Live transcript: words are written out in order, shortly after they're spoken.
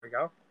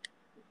go.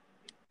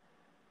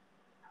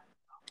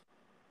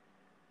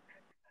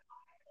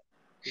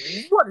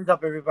 What is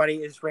up, everybody?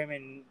 It's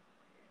Raymond.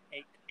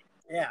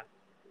 Yeah,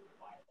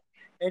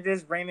 it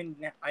is Raymond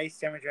Ice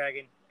Salmon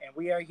Dragon, and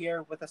we are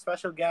here with a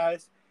special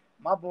guest,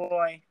 my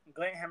boy,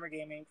 Glint Hammer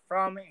Gaming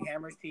from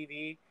Hammers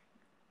TV.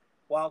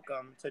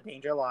 Welcome to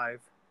Danger Live.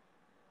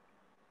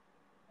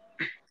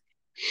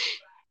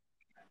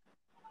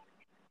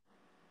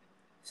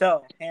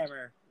 So,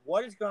 Hammer,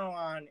 what is going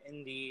on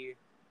in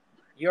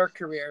your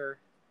career,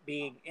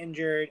 being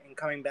injured and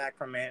coming back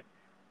from it?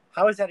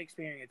 How was that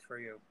experience for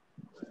you?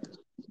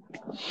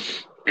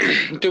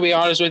 To be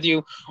honest with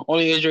you,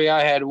 only injury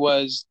I had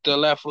was the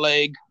left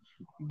leg,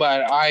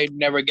 but I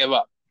never give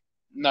up.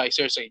 No,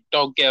 seriously,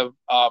 don't give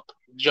up.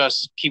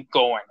 Just keep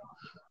going.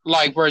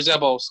 Like, for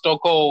example, Stone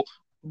Cold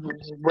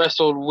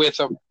wrestled with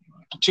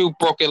two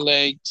broken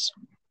legs,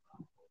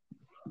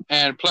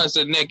 and plus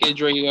the neck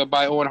injury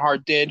by Owen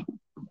Hart did.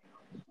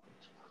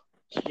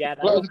 Yeah,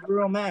 that was Plus, a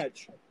brutal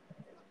match.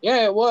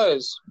 yeah, it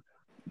was.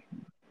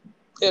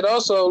 And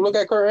also, look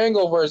at Kurt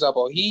Angle, for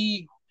example.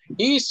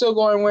 He's still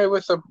going away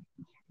with a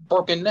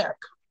broken neck.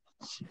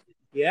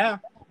 Yeah,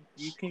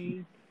 you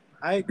can.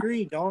 I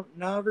agree. Don't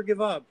never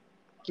give up.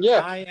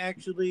 Yeah. I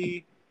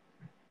actually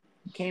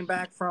came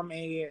back from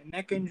a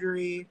neck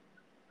injury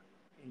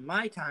in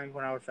my time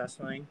when I was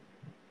wrestling,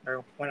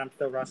 or when I'm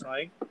still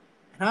wrestling.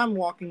 And I'm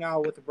walking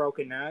out with a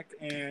broken neck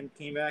and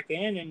came back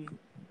and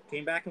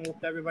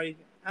whooped everybody's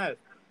ass.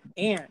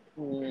 And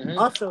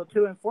also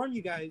to inform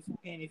you guys,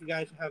 and if you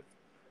guys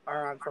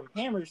are on from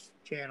Hammer's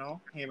channel,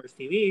 Hammers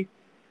TV,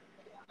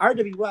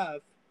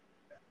 RWF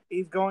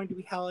is going to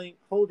be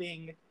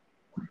holding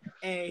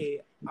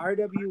a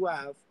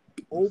RWF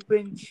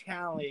open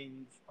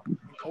challenge and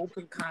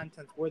open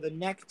contest where the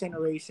next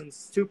generation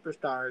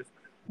superstars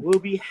will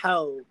be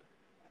held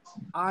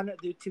on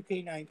the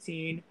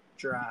 2K19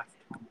 draft.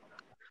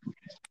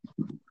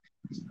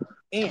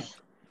 And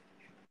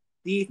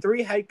the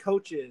three head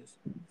coaches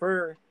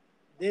for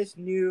this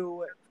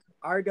new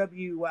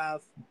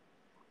RWF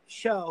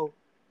show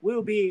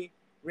will be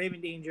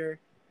Raven Danger,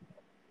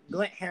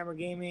 Glint Hammer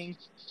Gaming,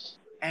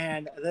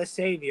 and the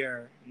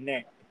Savior,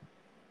 Nick.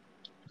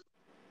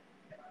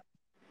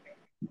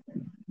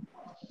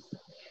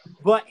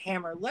 But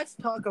Hammer, let's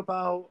talk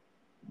about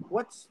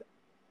what's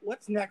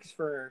next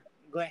for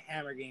Glint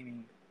Hammer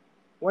Gaming.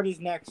 What is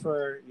next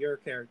for your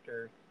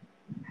character?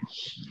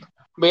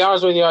 Be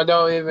honest with you, I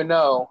don't even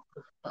know.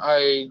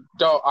 I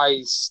don't.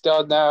 I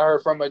still not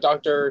heard from my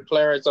doctor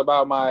Clarence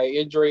about my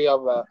injury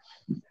of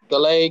the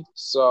leg.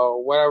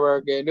 So whenever I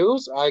get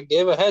news, I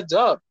give a heads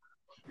up.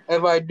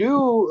 If I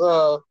do,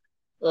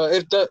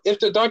 if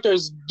the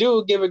doctors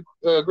do give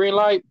a green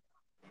light,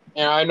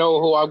 and I know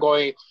who I'm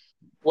going,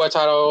 what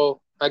title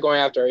I'm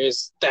going after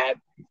is that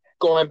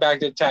going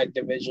back to tag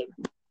division.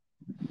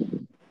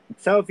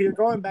 So if you're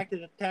going back to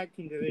the tag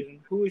team division,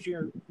 who's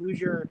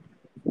your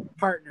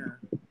partner?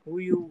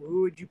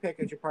 Who would you pick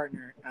as your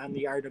partner on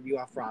the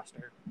RWF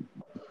roster?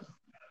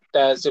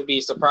 That to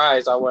be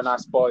surprised, I will not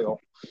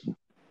spoil.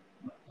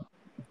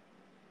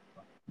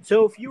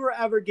 So if you were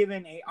ever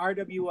given a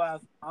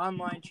RWF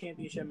online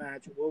championship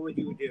match, what would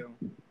you do?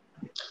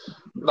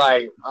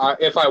 Like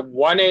if I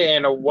won it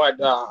and what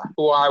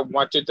who I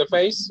wanted to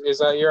face, is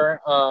that your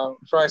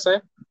should I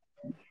say?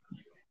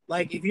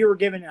 Like if you were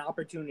given an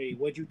opportunity,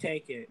 would you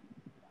take it?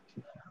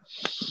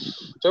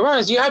 To be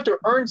honest, you have to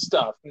earn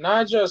stuff,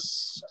 not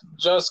just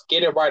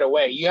get it right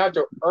away. You have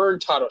to earn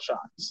title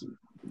shots.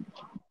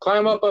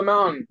 Climb up a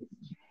mountain.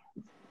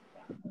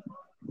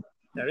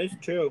 That is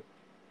true.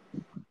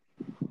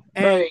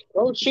 And like,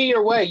 don't cheat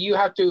your way. You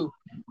have to,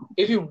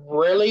 if you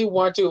really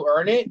want to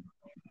earn it,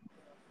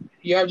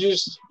 you have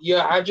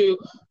to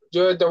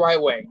do it the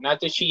right way, not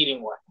the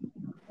cheating way.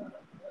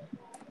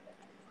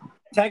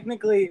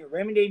 Technically,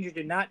 Raymond Danger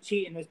did not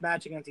cheat in this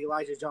match against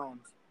Elijah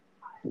Jones.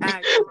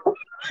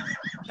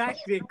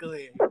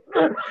 Technically,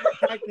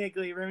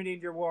 Raymond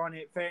Danger won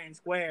it fair and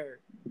square.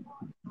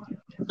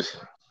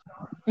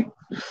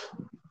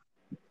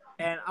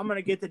 And I'm going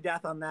to get to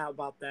death on that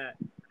about that.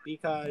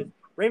 Because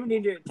Raymond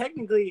Danger,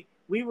 technically,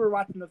 we were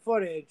watching the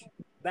footage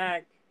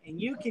back,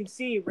 and you can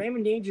see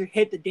Raymond Danger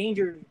hit the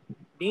danger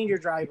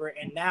driver,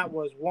 and that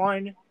was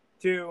 1,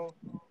 2,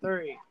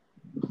 3.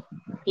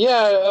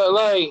 Yeah,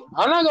 like,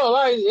 I'm not going to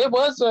lie, it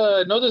was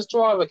no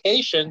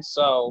disqualification,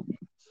 so.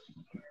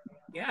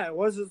 Yeah, it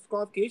was a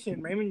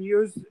disqualification. Raymond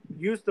used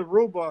the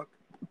rule book.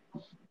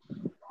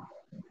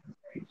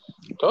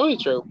 Totally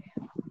true.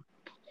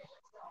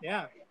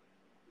 Yeah.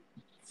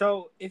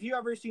 So, if you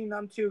ever seen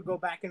them two go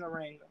back in the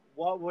ring,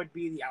 what would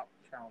be the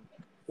outcome?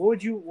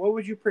 What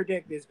would you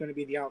predict is going to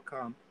be the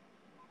outcome?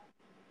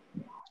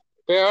 To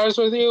be honest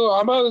with you,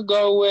 I'm going to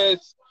go with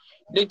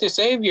Nick the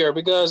Savior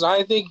because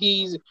I think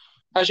he's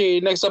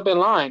actually next up in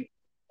line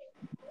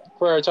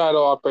for a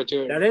title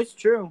opportunity. That is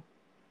true.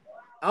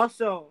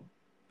 Also,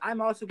 I'm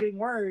also getting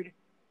word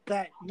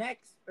that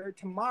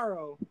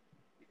tomorrow,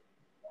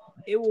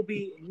 it will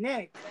be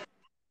Nick,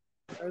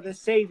 or the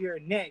Savior,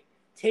 Nick,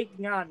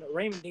 taking on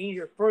Raymond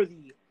Danger for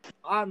the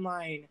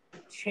online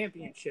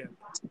championship.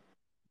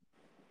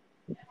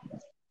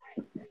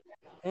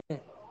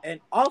 And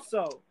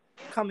also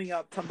coming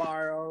up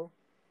tomorrow,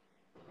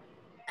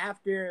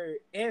 after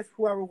if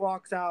whoever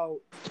walks out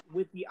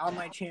with the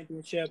online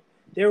championship,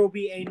 there will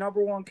be a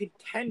number one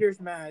contenders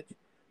match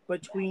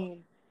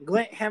between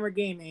Glint Hammer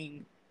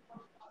Gaming,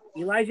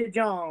 Elijah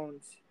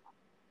Jones,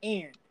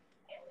 and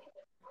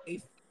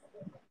a,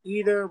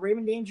 either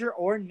Raymond Danger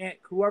or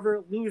Nick,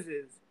 whoever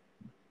loses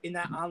in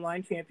that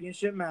online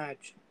championship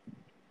match.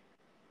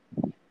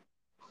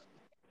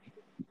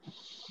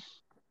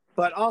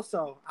 But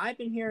also, I've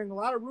been hearing a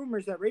lot of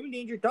rumors that Raymond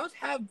Danger does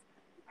have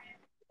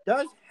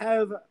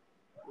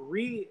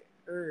re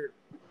or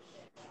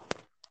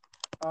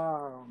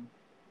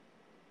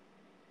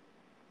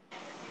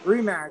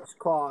rematch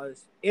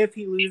clause if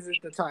he loses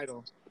the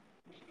title.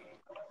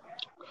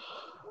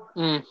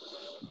 Mm.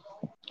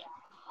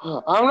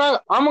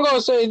 I'm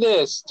gonna say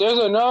this. There's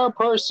another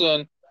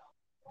person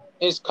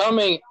is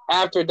coming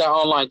after the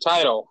online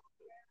title.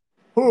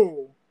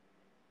 Who?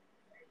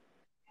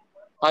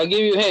 I give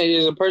you a hint.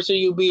 There's a person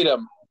you beat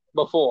him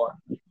before,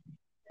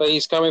 but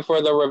he's coming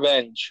for the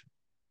revenge.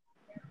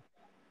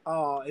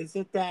 Oh, is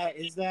it that?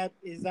 Is that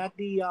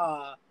the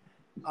um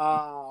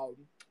um?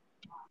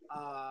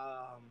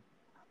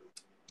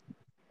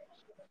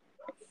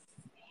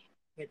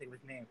 Can't think of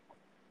his name.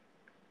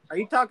 Are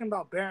you talking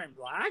about Baron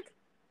Black?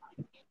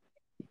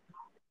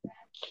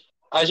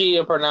 Actually,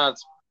 you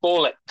pronounce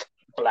Bullet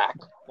Black.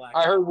 Black.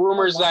 I heard Oh,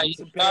 rumors that Black. he's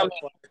Baron coming.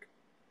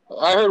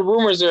 Black. I heard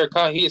rumors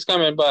he's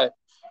coming, but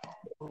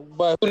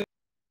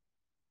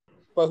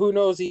who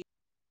knows?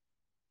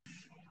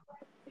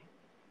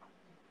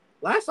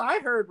 Last I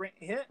heard,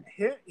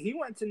 he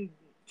went to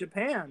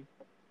Japan.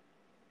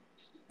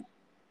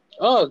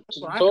 Oh,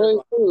 That's what I heard. totally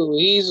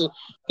true.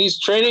 He's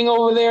training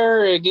over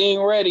there and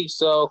getting ready.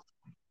 So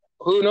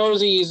who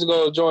knows? He's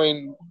going to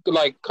join,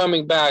 like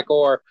coming back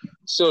or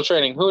still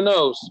training. Who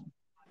knows?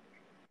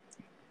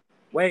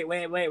 Wait.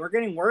 We're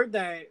getting word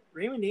that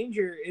Raymond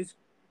Danger is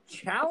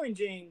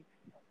challenging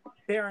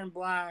Baron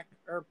Black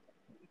or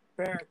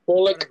Baron.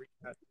 Bullock.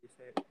 Whatever you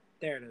say.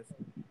 There it is.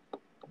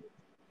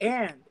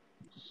 And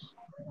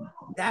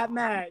that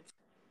match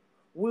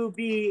will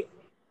be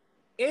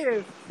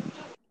if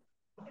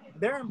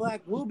Baron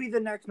Black will be the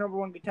next number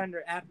one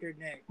contender after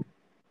Nick.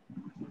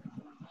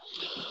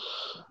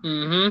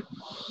 Mm-hmm.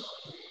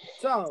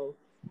 So,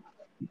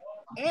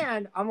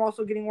 and I'm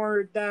also getting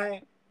word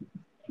that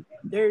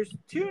there's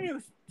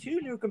two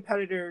new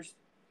competitors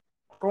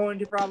going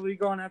to probably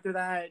going after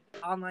that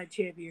online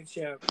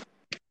championship.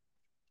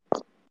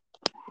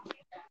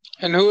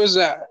 And who is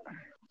that?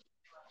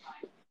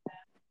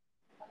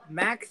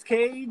 Max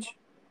Cage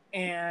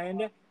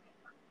and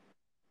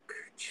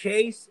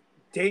Chase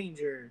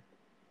Danger.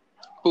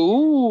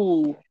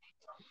 Ooh.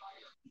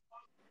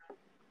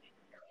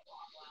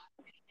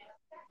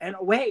 And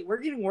wait, we're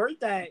getting word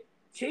that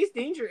Chase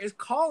Danger is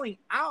calling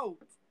out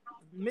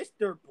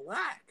Mr.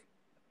 Black.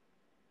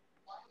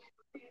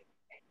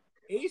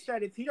 He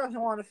said if he doesn't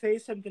want to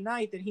face him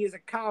tonight, then he is a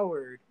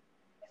coward.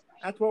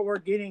 That's what we're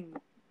getting.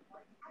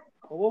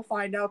 But we'll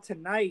find out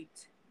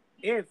tonight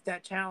if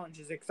that challenge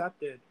is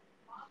accepted.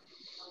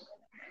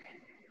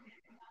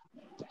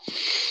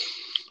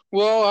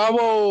 Well, I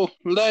will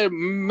let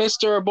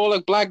Mr.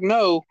 Bullock Black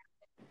know.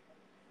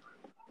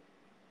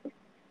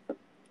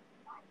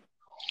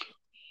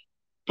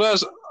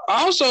 Plus,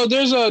 also,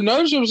 there's a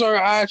notices are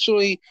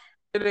actually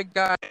didn't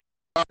got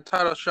a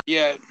title shot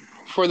yet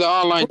for the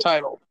online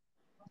title.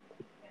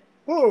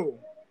 Who?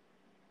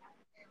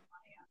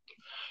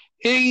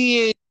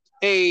 He is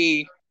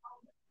a,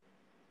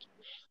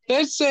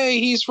 let's say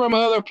he's from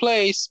another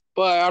place,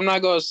 but I'm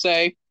not gonna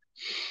say.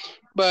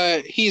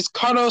 But he's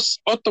Carlos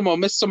Otomo,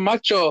 Mr.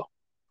 Macho.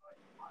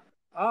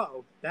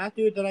 Oh, that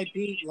dude that I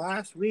beat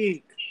last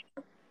week.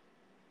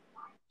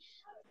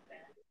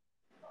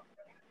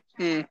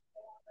 Hmm.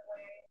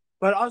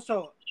 But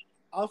also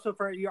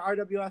for your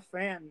RWF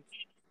fans,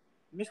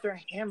 Mr.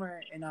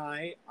 Hammer and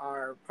I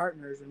are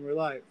partners in real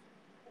life.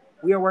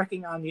 We are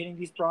working on getting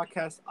these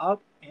broadcasts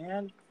up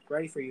and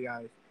ready for you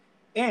guys.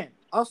 And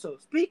also,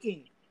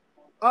 speaking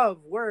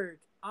of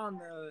words on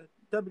the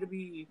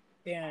WWE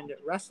and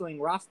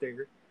wrestling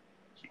roster,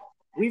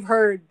 we've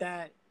heard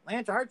that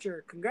Lance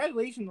Archer,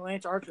 congratulations to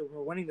Lance Archer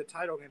for winning the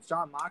title against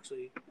Jon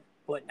Moxley,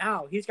 but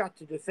now he's got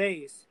to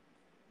face,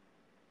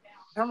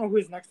 I don't know who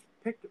his next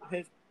pick,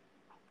 his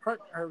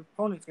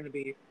opponent's going to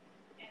be.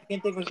 I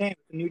can't think of his name.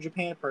 It's a New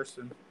Japan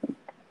person.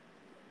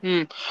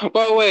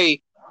 But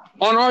wait,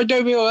 on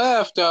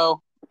RWF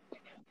though,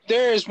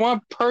 there is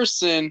one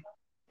person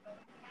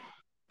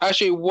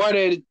actually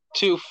wanted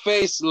to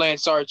face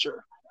Lance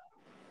Archer.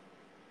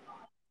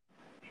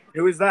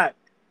 Who is that?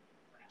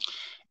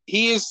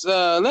 He is,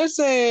 let's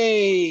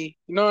say,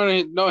 know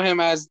him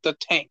as the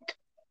Tank.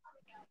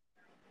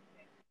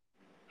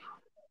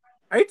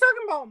 Are you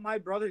talking about my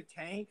brother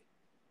Tank?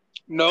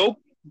 Nope,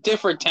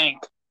 different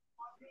Tank.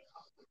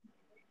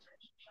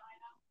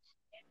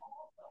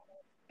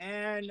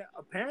 And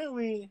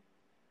apparently,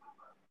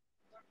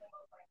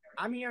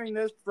 I'm hearing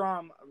this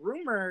from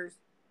rumors.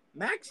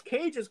 Max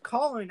Cage is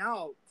calling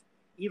out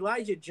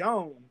Elijah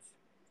Jones.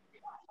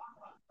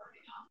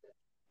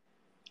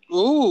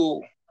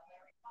 Ooh.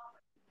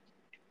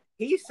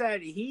 He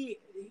said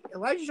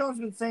Elijah Jones has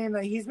been saying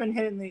that he's been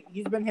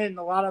hitting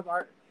a lot of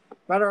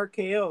better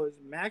KOs.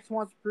 Max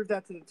wants to prove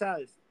that to the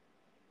test.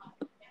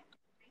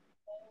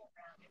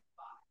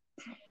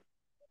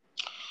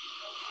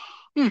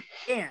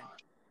 And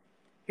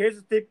here's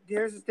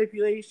a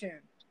stipulation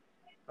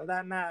of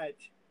that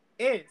match.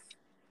 If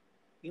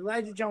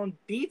Elijah Jones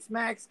beats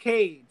Max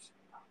Cage,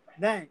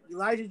 then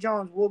Elijah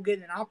Jones will get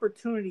an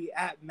opportunity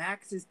at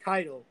Max's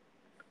title.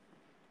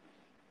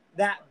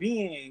 That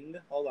being,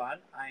 hold on,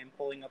 I am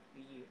pulling up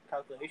the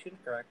calculation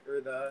correct, or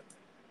the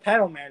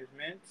title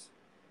management.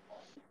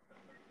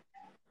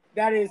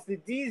 That is the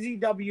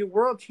DZW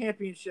World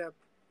Championship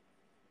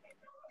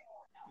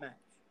match.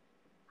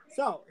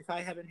 So, if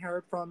I haven't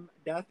heard from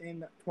Death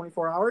in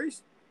 24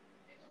 hours,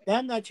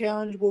 then that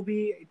challenge will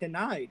be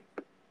denied.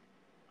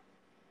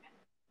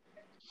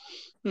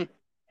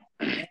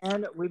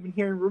 And we've been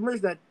hearing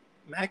rumors that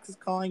Max is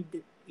calling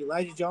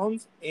Elijah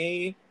Jones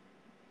a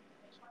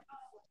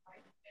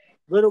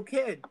little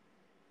kid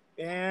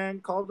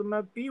and called him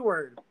a B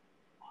word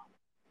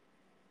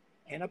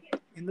and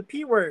the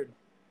P word.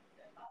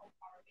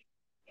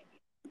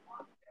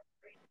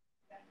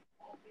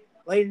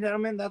 Ladies and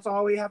gentlemen, that's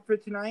all we have for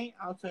tonight.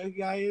 I'll tell you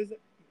guys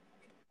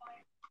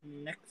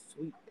next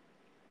week.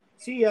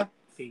 See ya.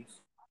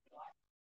 Peace.